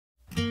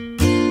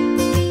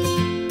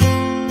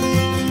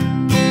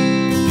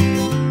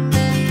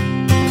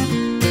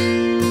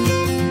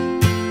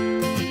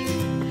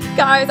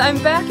Guys,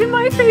 I'm back in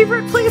my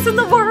favorite place in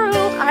the world.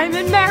 I'm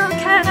in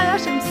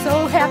Marrakech. I'm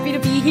so happy to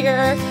be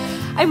here.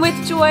 I'm with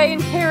Joy and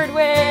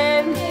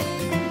Caradwin.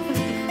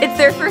 It's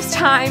their first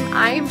time.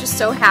 I am just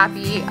so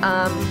happy.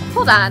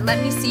 Hold on,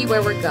 let me see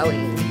where we're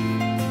going.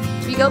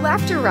 Do we go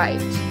left or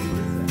right?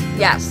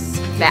 Yes,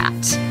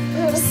 that.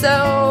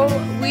 So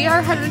we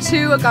are headed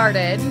to a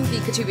garden, the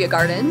Katuvia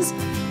Gardens,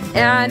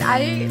 and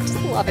I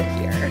just love it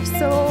here.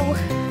 So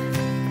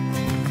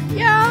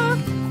yeah,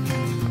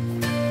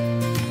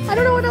 I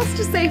don't know what else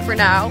to say for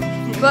now,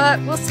 but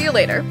we'll see you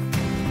later.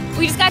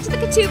 We just got to the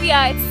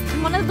Katuvia.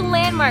 It's one of the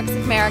landmarks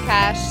of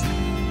Marrakech.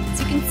 As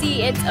you can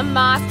see, it's a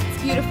mosque.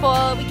 It's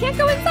beautiful. We can't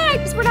go inside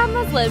because we're not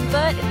Muslim,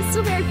 but it is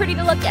still very pretty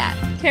to look at.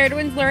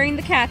 Caradwin's luring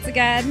the cats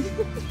again.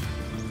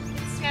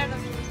 Scared of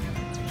me.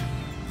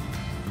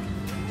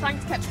 Trying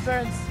to catch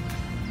birds.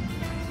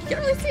 You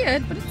can't really see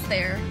it, but it's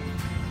there.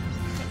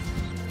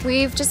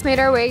 We've just made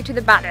our way to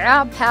the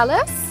Badr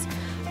Palace.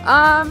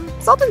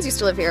 Sultans used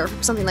to live here,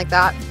 something like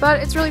that,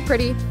 but it's really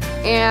pretty,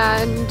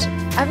 and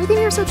everything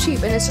here is so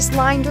cheap, and it's just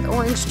lined with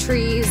orange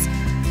trees.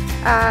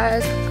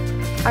 As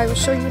I will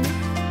show you.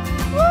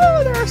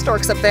 Oh, there are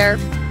storks up there.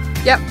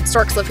 Yep,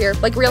 storks live here,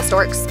 like real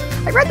storks.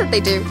 I read that they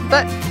do,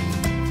 but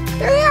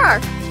there they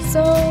are.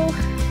 So,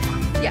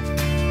 yeah.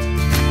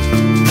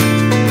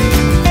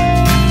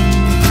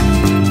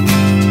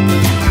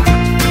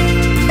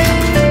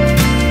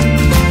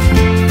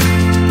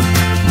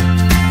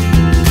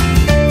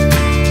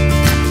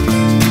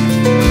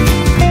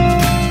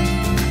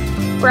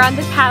 We're on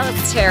the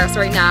palace terrace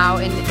right now,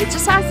 and it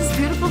just has this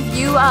beautiful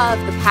view of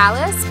the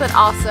palace, but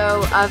also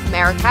of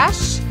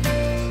Marrakech.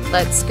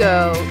 Let's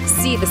go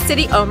see the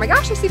city. Oh my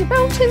gosh, I see the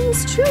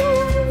mountains too.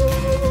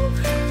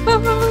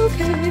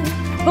 Okay,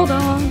 hold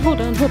on.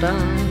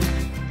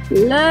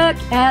 Look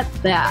at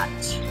that.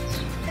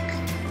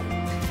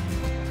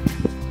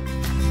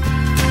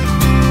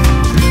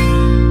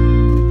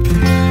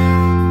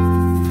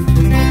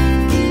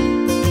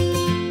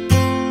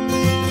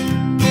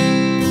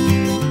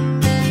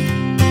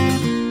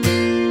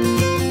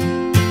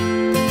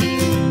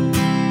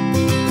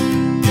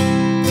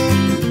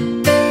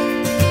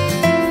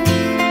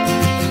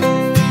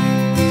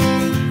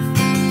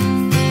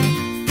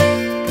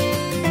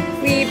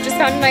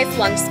 Found a nice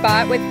lunch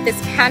spot with this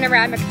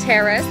panoramic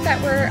terrace that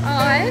we're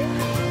on,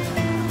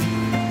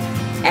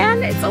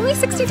 and it's only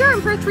 60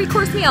 dirham for a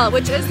 3-course meal,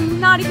 which is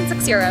not even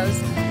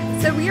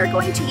 €6. So we are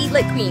going to eat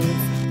like queens.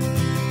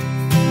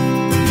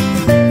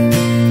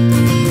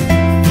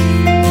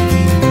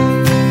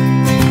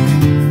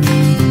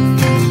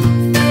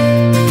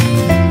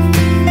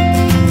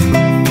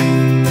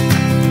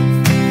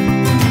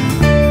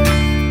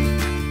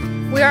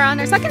 We are on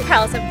our second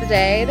palace of the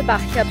day, the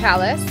Bahia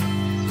Palace.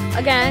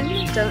 Again,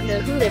 don't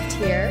know who lived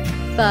here,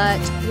 but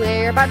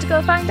we're about to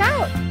go find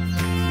out.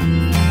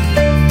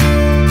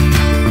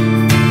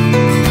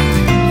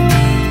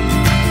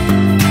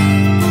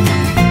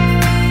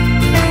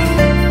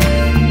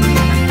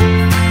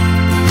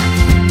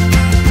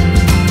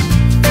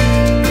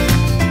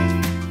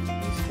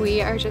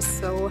 We are just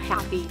so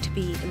happy to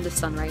be in the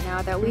sun right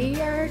now that we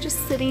are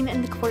just sitting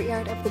in the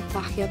courtyard of the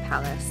Bahia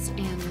Palace,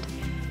 and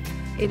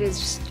it is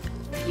just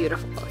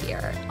beautiful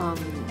here.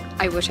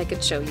 I wish I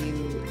could show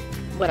you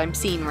what I'm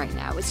seeing right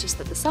now. It's just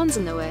that the sun's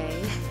in the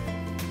way.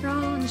 We're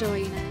all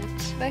enjoying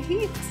it. The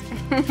heat.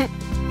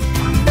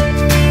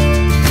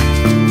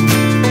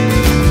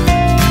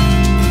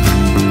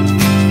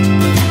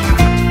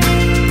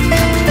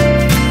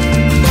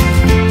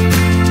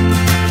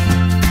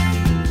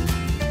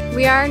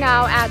 We are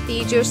now at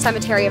the Jewish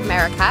Cemetery of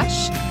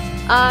Marrakech.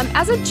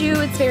 As a Jew,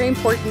 it's very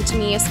important to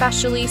me,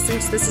 especially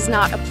since this is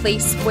not a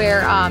place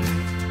where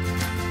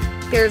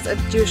there's a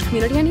Jewish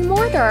community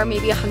anymore. There are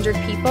maybe 100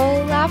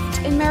 people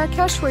left in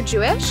Marrakech who are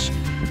Jewish,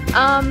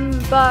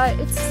 but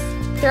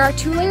there are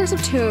 2 layers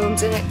of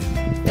tombs, and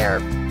they're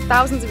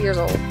thousands of years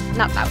old.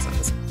 Not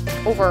thousands,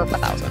 over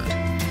 1,000.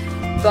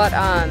 But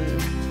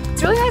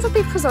it's really nice that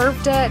they've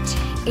preserved it,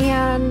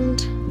 and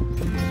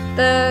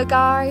the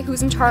guy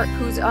who's in charge,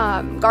 who's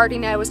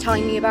guarding it, was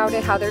telling me about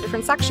it, how there are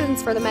different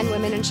sections for the men,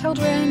 women, and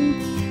children,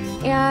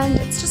 and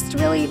it's just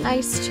really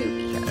nice to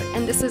be here.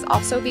 And this is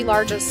also the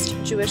largest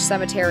Jewish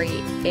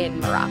cemetery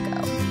in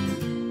Morocco.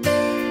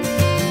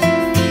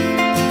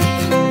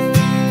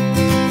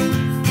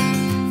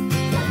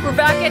 We're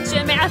back at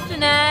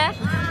Jamathana,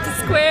 the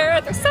square.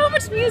 There's so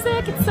much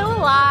music, it's so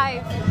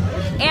alive.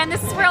 And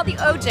this is where all the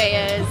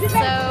OJ is.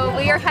 So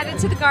we are headed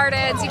to the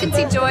gardens. You can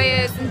see Joy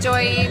is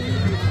enjoying,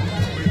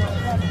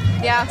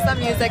 yeah, some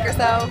music or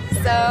so.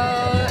 So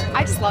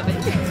I just love it.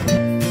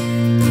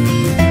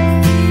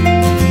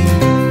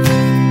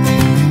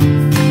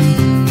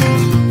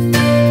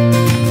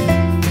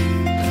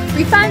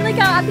 We finally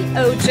got the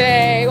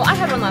OJ. Well, I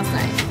had one last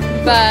night,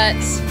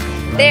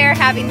 but they're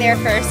having their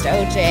first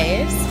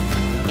OJs,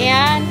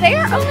 and they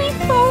are only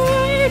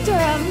 4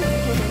 dirham.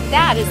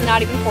 That is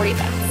not even 40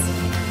 cents.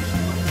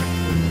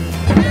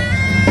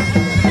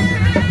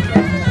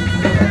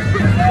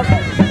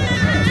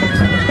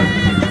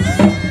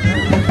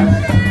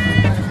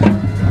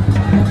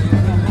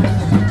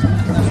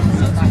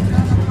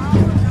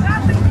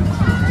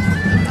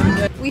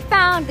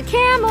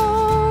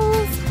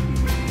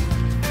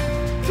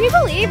 Can you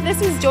believe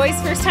this is Joy's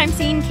first time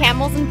seeing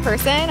camels in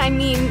person? I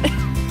mean,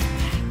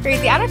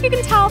 crazy. I don't know if you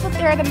can tell, but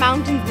there are the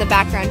mountains in the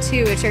background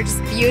too, which are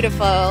just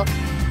beautiful.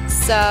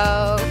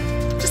 So,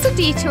 just a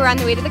detour on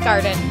the way to the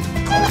garden.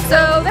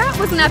 So that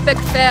was an epic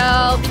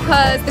fail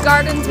because the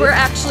gardens were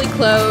actually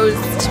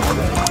closed.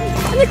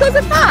 And they closed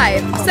at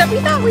 5. So we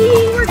thought we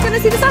were going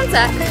to see the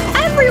sunset.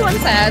 Everyone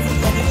says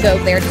go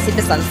there to see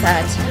the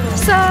sunset.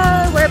 So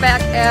we're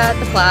back at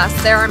the class.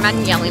 There are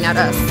men yelling at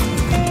us.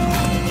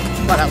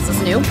 What else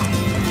is new?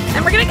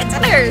 And we're going to get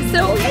dinner.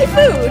 So yay,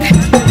 food.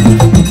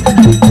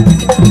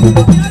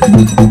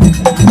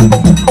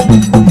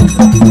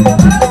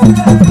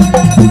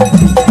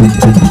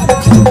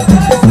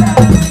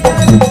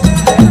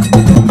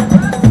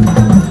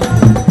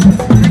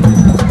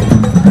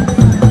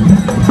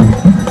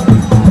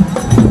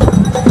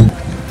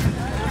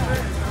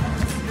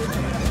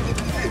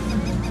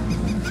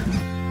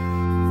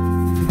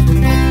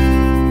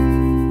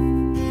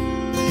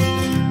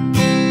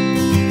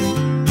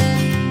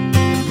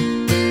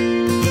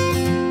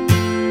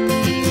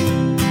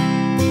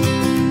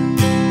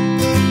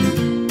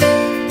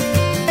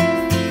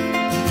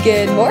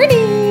 Good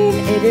morning!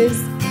 It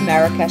is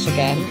Marrakech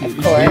again, of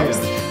course.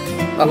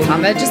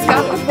 Mohammed just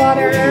got my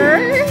butter.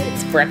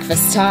 It's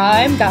breakfast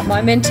time. Got my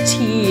mint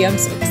tea. I'm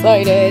so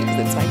excited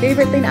because it's my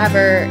favorite thing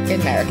ever in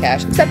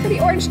Marrakech, except for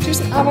the orange juice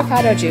and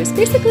avocado juice.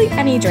 Basically,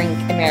 any drink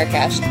in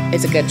Marrakech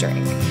is a good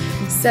drink.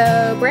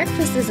 So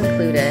breakfast is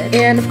included.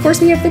 And of course,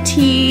 we have the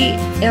tea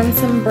and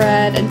some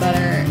bread and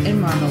butter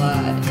and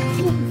marmalade.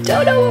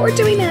 Don't know what we're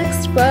doing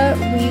next, but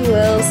we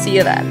will see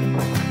you then.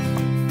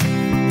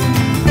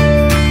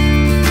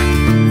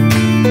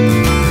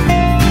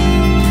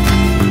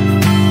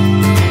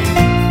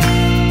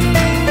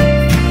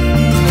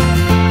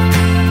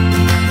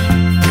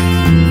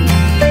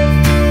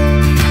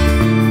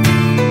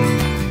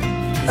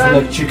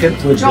 Like chicken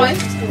with Joy,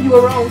 you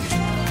were wrong.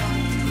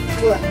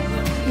 What?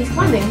 He's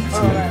coming.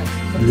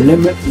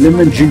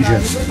 lemon ginger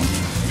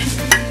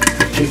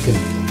chicken,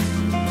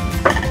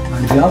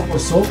 and we have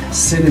also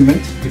cinnamon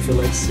if you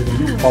like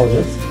cinnamon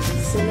powder.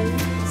 Cinnamon?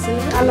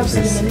 I love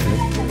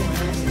cinnamon.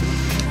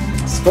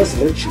 Spicy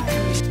very cheap.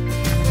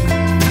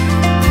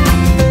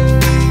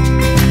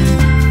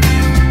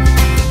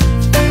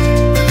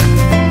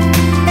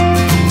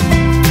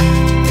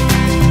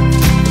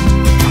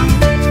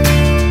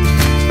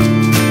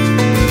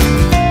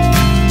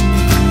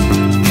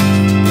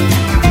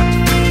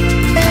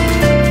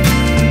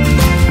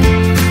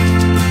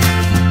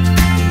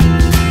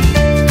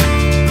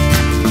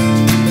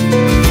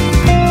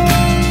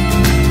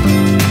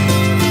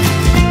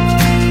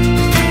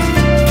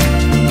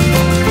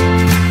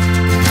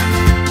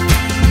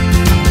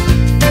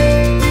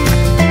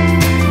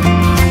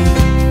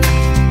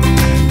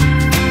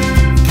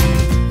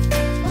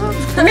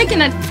 We're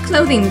making a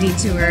clothing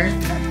detour.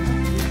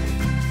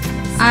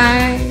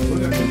 I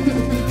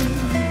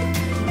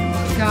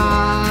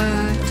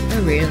got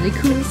a really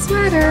cool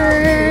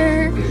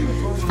sweater.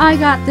 I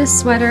got this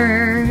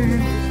sweater.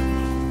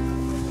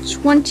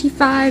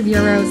 25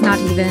 euros, not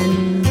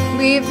even.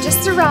 We've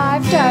just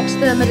arrived at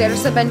the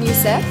Madrasa Ben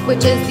Youssef,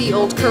 which is the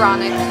old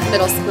Quranic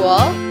middle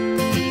school.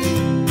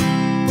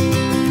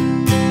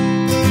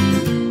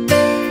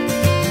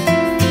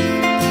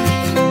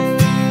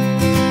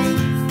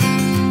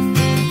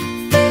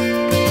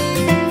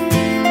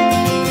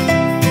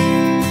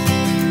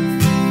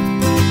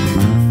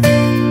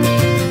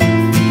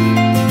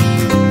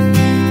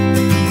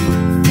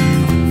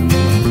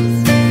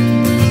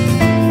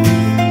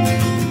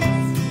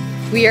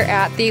 We are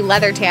at the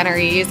leather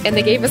tanneries and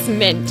they gave us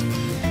mint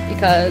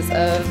because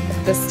of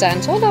the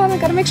stench. Hold on, I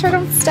gotta make sure I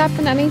don't step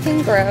in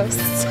anything gross.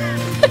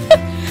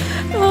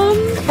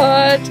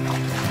 But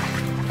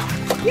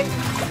yeah.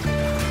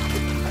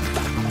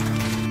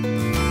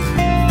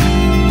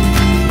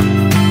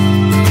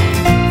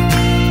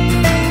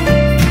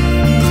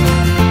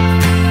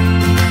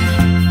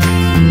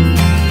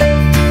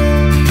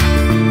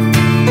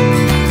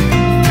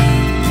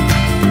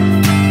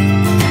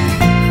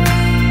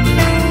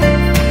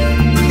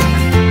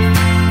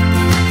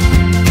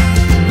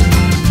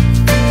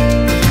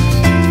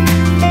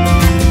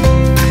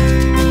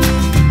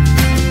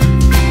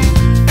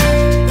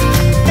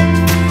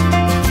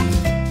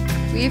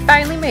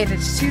 Finally made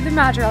it to the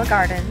Madrigal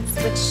Gardens,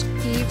 which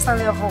Yves Saint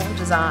Laurent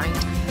designed.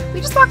 We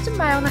just walked a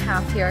mile and a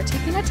half here,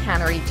 taking a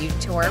tannery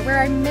detour where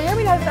I may or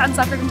may not have gotten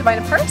suffered into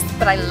buying a purse,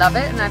 but I love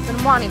it and I've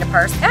been wanting a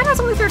purse, and it's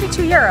only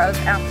 32 euros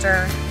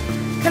after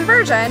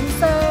conversion,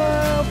 so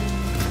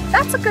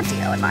that's a good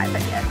deal in my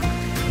opinion.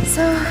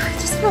 So it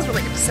just feels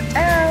really good to sit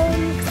down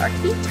because our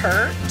feet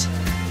hurt,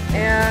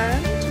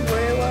 and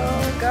we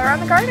will go around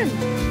the garden.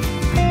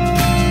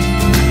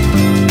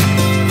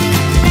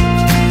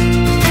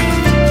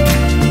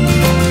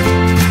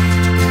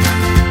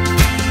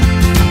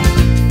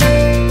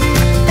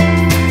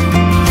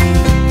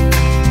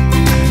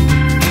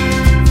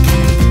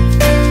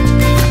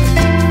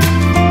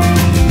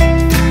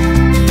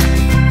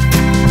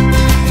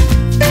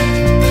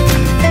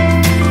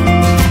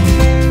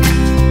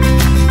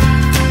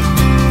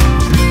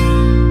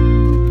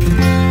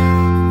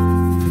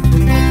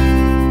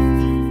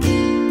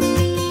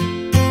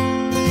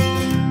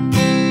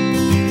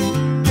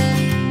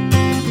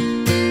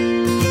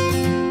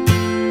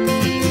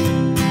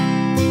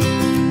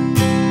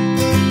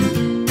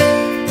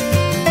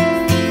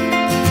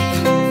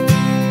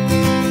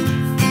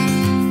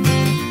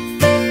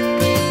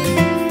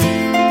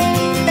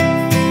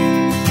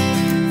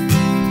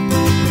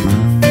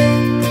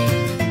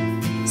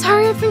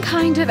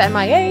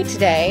 MIA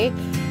today.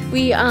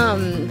 We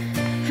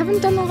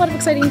haven't done a lot of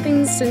exciting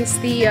things since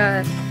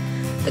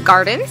the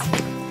gardens.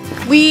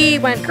 We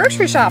went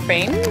grocery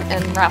shopping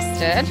and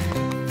rested,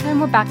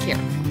 and we're back here.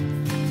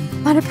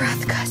 I'm out of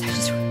breath because I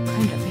just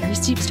climbed up very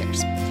steep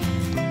stairs.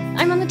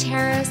 I'm on the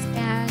terrace,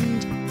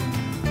 and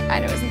I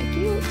know, isn't it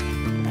cute?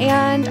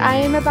 And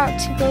I'm about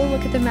to go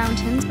look at the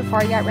mountains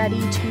before I get ready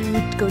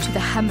to go to the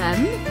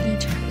hammam,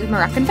 the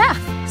Moroccan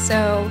bath.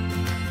 So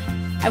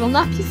I will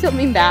not be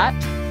filming that.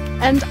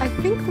 And I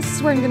think this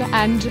is where I'm gonna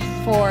end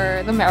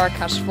for the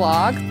Marrakech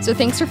vlog. So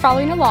thanks for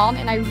following along,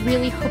 and I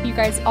really hope you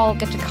guys all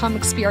get to come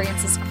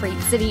experience this great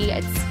city.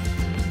 It's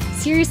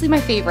seriously my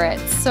favorite.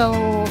 So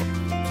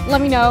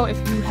let me know if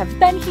you have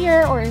been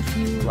here or if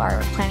you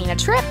are planning a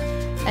trip,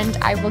 and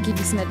I will give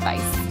you some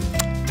advice.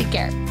 Take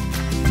care.